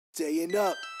Staying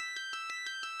up,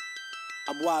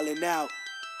 I'm wildin' out,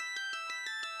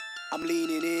 I'm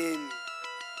leaning in,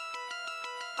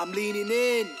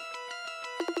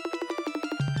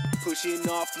 pushing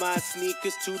off my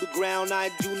sneakers to the ground. I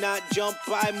do not jump,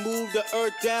 I move the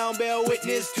earth down. Bear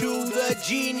witness to the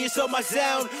genius of my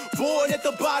sound. Born at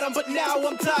the bottom, but now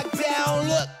I'm top down.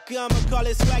 Look, I'ma call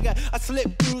it swagger. I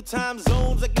slip through time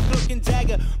zones like a cloak and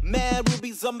dagger. Mad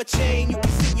rubies on my chain, you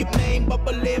can see your name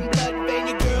bubbling, blood vein.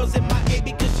 Your girl's in my ear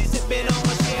because she's sipping on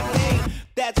my champagne.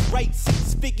 That's right,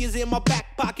 6 figures in my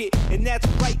back pocket, and that's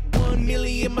right, 1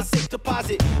 million in my safe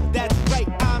deposit. That's right,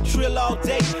 I'm trill all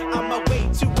day. On my way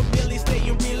to a million,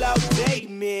 staying real all day,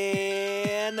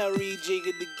 man. I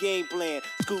rejiggered the game plan.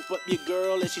 Scoop up your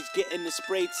girl and she's getting the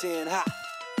spray tan. Ha!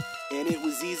 And it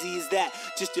was easy as that.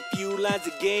 Just a few lines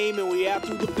of game and we out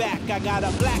through the back. I got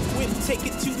a black whip, take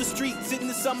it to the streets in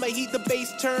the summer heat. The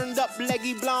bass turned up,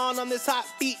 leggy blonde on this hot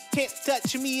beat. Can't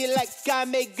touch me like I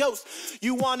make ghosts.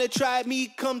 You wanna try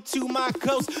me, come to my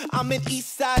coast. I'm an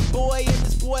east side boy and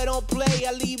this boy don't play.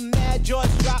 I leave mad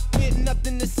jaws drop with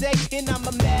nothing to say. And I'm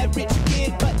a mad rich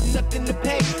kid but nothing to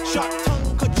pay. Sharp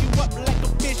tongue cut you up like a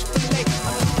fish fillet.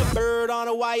 I'm just a bird on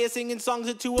a wire singing songs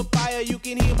into a fire. You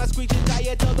can hear my screeching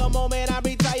tire till the moment I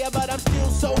retire. But I'm still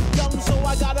so young, so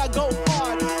I gotta go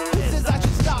hard. This is I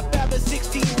should stop after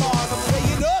 16 bars. I'm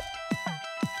staying up,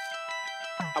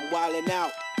 I'm wildin'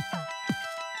 out,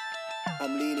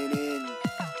 I'm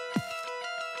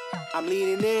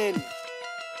leaning in,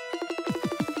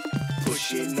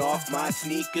 pushing off my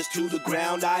sneakers to the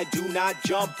ground. I do not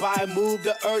jump, I move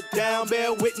the earth down.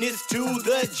 Bear witness to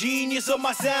the genius of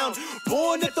my sound.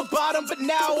 Born at the bottom, but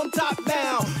now I'm top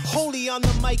down. Holy on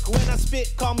the mic when I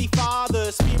spit, call me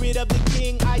father. Spirit of the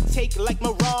king, I take like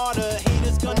marauder.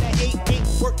 Haters gonna hate, ain't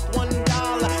worth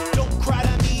 $1. Don't cry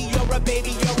to me, you're a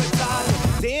baby, you're a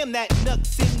toddler. Damn, that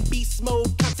nuts in beast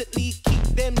mode, constantly keep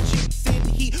them chicks in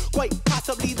heat. Quite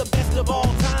possibly the best of all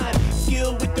time.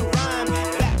 Skill with the rhyme,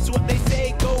 that's what they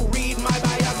say, go read my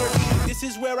biography. This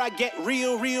is where I get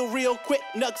real quick.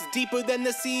 Nuts deeper than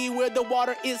the sea where the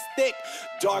water is thick.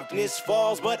 Darkness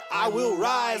falls, but I will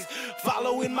rise.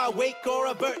 Follow in my wake or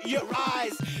avert your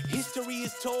eyes. History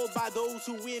is told by those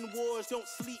who win wars. Don't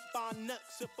sleep on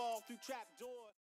nuts or fall through trap doors.